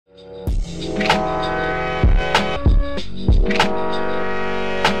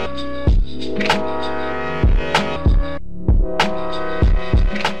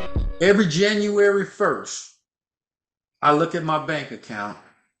every January 1st, I look at my bank account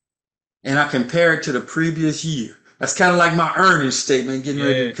and I compare it to the previous year. That's kind of like my earnings statement getting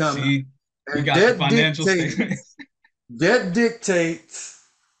ready to Yeah. come out. See, you And got the financial statement. that dictates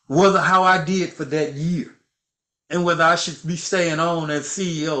whether how I did for that year and whether I should be staying on as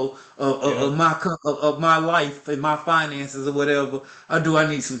CEO Yep. of my life and my finances or whatever, or do I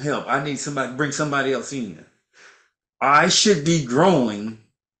need some help? I need somebody bring somebody else in. I should be growing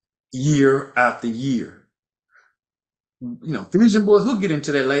year after year. Fusion Boys, we'll get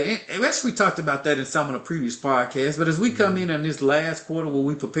into that later. And actually, we talked about that in some of the previous podcasts. But as we come Mhm. in this last quarter where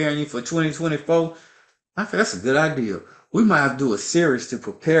we preparing you for 2024, I think that's a good idea. We might have to do a series to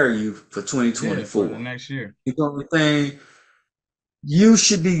prepare you for Yeah, for the 2024. next year. You know what I'm saying? You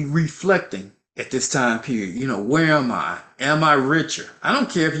should be reflecting at this time period. Where am I? Am I richer? I don't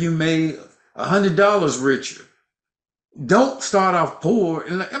care if you made $100 richer. Don't start off poor.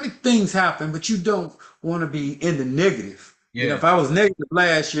 And things happen, but you don't want to be in the negative. Yeah. If I was negative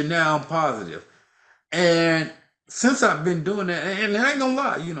last year, now I'm positive. And since I've been doing that, and I ain't gonna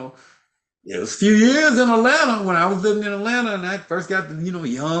lie, it was a few years in Atlanta when I was living in Atlanta and I first got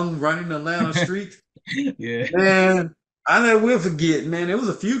young running the Atlanta streets. Yeah. Man, I never will forget, man. It was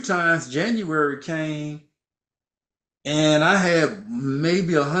a few times January came and I had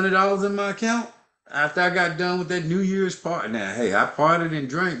maybe $100 in my account after I got done with that New Year's party. Now, hey, I partied and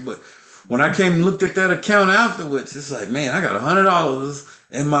drank, but when I came and looked at that account afterwards, it's like, man, I got $100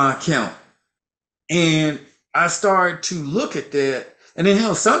 in my account. And I started to look at that. And then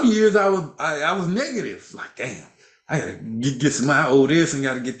hell, some years I was negative. Like, damn, I gotta get some I owe this and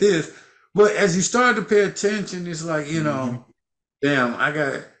gotta get this. But as you start to pay attention, it's like, Hmm. damn, I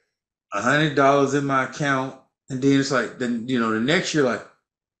got $100 in my account. And then it's like then the next year, like,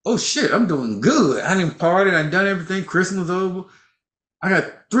 oh shit, I'm doing good. I didn't party, I done everything, Christmas over. I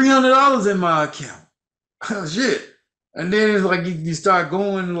got $300 in my account. Oh shit. And then it's like you start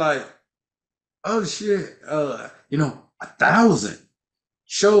going like, oh shit, 1,000.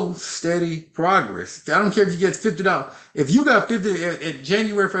 Show steady progress. I don't care if you get $50. If you got 50 at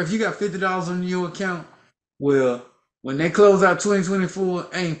January 1st, if you got $50 on your account, well, when they close out 2024,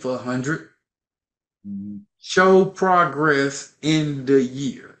 aim for 100. Show progress in the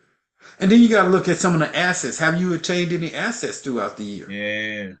year. And then you got to look at some of the assets. Have you attained any assets throughout the year?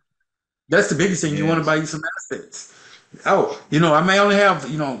 Yeah. That's the biggest thing. You want to Yes. buy you some assets. Oh, I may only have,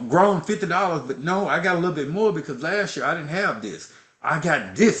 grown $50, but no, I got a little bit more because last year I didn't have this. I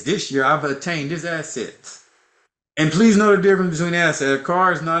got this year. I've attained this assets. And please know the difference between asset. A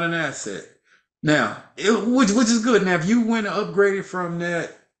car is not an asset. Now, which is good. Now, if you went and upgraded from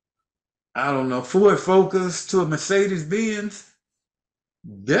that, I don't know, Ford Focus to a Mercedes Benz,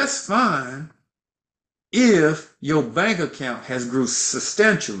 that's fine if your bank account has grew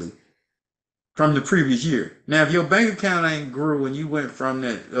substantially from the previous year. Now, if your bank account ain't grew and you went from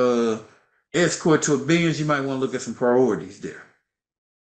that Escort to a Benz, you might want to look at some priorities there.